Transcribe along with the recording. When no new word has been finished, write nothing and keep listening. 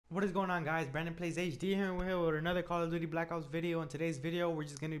What is going on, guys? Brandon Plays HD here, and we're here with another Call of Duty Black Ops video. In today's video, we're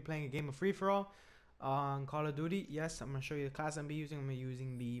just going to be playing a game of free-for-all on Call of Duty. Yes, I'm going to show you the class I'm using. I'm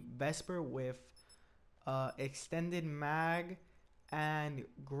using the Vesper with extended mag and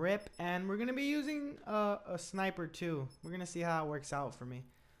grip, and we're going to be using a sniper too. We're going to see how it works out for me.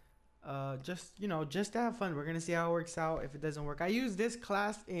 Just to have fun. We're going to see how it works out. If it doesn't work, I use this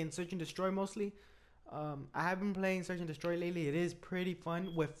class in Search and Destroy mostly. I have been playing Search and Destroy lately. It is pretty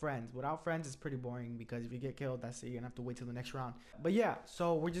fun with friends. Without friends, it's pretty boring because if you get killed, that's it. You're gonna have to wait till the next round. But yeah,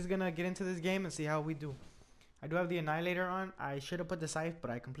 so we're just gonna get into this game and see how we do. I do have the Annihilator on. I should have put the Scythe, but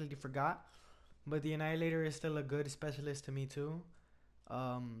I completely forgot. But the Annihilator is still a good specialist to me too.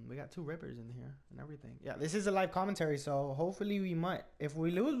 We got 2 Rippers in here and everything. Yeah, this is a live commentary, so hopefully we might. If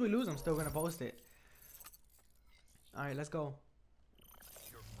we lose, we lose. I'm still gonna post it. All right, let's go.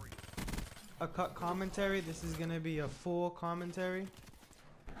 A cut commentary. This is gonna be a full commentary.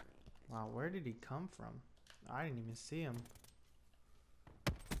 Wow, where did he come from? I didn't even see him.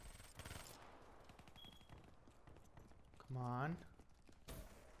 Come on.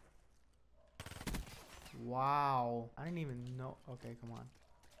 Wow, I didn't even know. Okay, come on.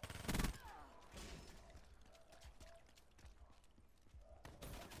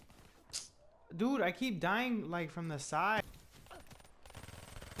 Dude, I keep dying like from the side.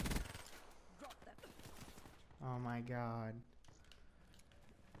 Oh my god.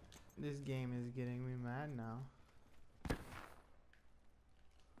 This game is getting me mad now.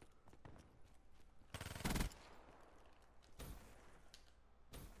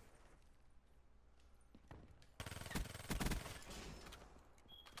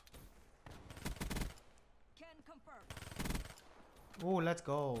 Can confirm. Oh, let's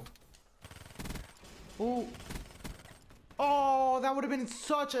go. Oh. Oh, that would have been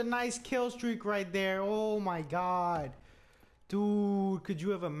such a nice kill streak right there. Oh my god. Dude, could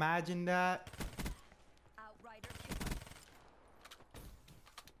you have imagined that? Outrider killer.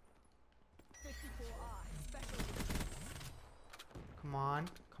 54R special. Come on.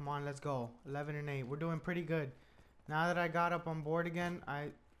 Come on, let's go. 11 and 8. We're doing pretty good. Now that I got up on board again,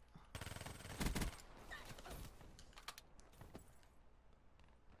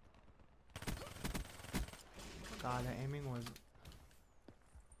 God, the aiming was...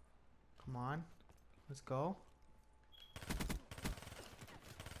 Come on. Let's go.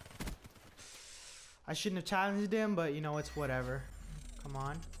 I shouldn't have challenged him, but you know, it's whatever. Come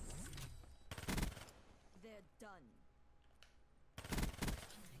on. They're done.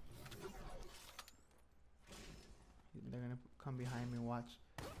 They're gonna come behind me, watch.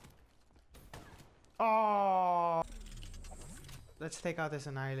 Oh! Let's take out this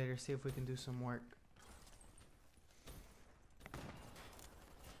Annihilator, see if we can do some work.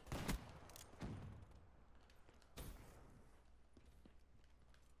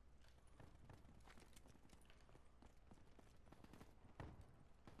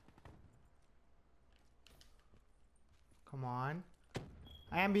 Come on.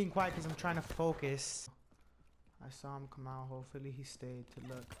 I am being quiet because I'm trying to focus. I saw him come out. Hopefully he stayed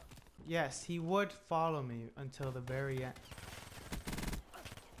to look. Yes, he would follow me until the very end.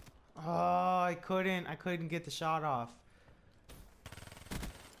 Oh, I couldn't get the shot off.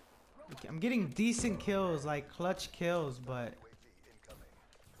 Okay, I'm getting decent kills, like clutch kills, but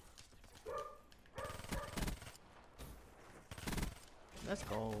let's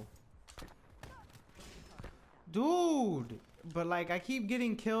go. Dude, but like I keep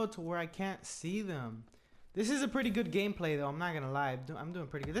getting killed to where I can't see them. This is a pretty good gameplay though, I'm not gonna lie. I'm doing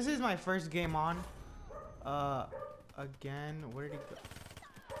pretty good. This is my first game on. Again, where did he go?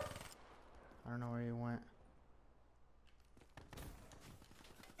 I don't know where he went.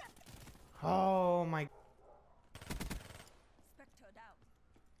 Oh my. Spectre down.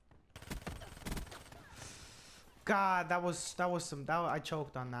 God, that was I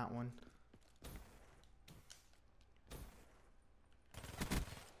choked on that one.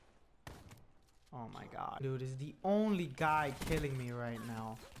 Oh my god. Dude is the only guy killing me right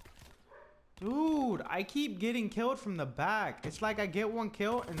now. Dude, I keep getting killed from the back. It's like I get one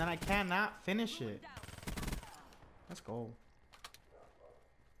kill and then I cannot finish it. Let's go.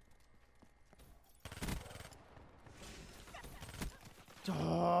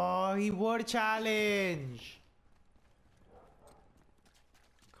 Oh, he would challenge.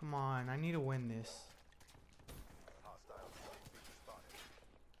 Come on, I need to win this.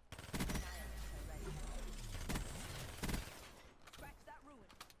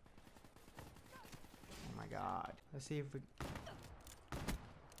 Oh my god. Let's see if we...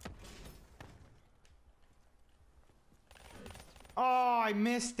 Oh, I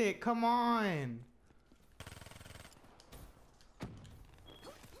missed it. Come on.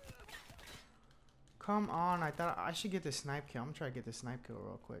 Come on, I thought I should get this snipe kill. I'm gonna try to get this snipe kill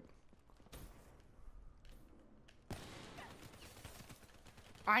real quick.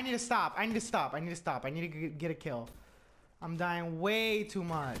 I need to stop. I need to stop. I need to stop. I need to get a kill. I'm dying way too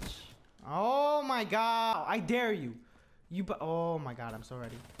much. Oh my god. I dare you. Oh my god, I'm so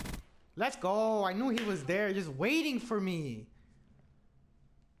ready. Let's go. I knew he was there just waiting for me.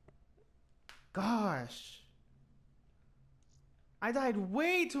 Gosh. I died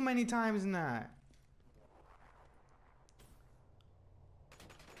way too many times in that.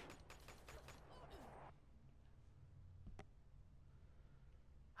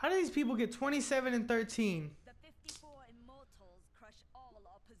 How do these people get 27 and 13? The 54 immortals crush all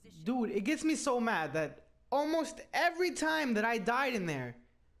opposition. Dude, it gets me so mad that almost every time that I died in there,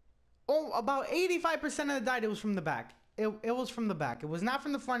 about 85% of the died, it was from the back. It was from the back. It was not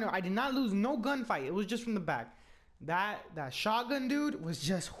from the front. I did not lose no gunfight. It was just from the back. That shotgun dude was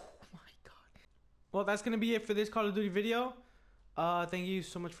just, oh my god. Well, that's gonna be it for this Call of Duty video. Thank you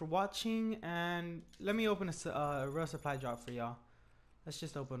so much for watching, and let me open a real supply drop for y'all. Let's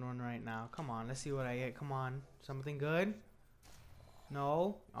just open one right now. Come on, let's see what I get. Come on, something good?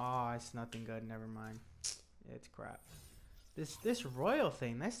 No? Oh, it's nothing good. Never mind. It's crap. This royal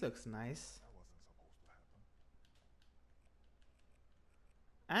thing, this looks nice.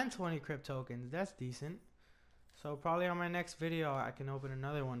 And 20 crypt tokens. That's decent. So probably on my next video, I can open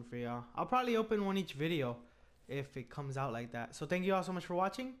another one for y'all. I'll probably open one each video if it comes out like that. So thank you all so much for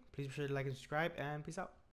watching. Please be sure to like and subscribe, and peace out.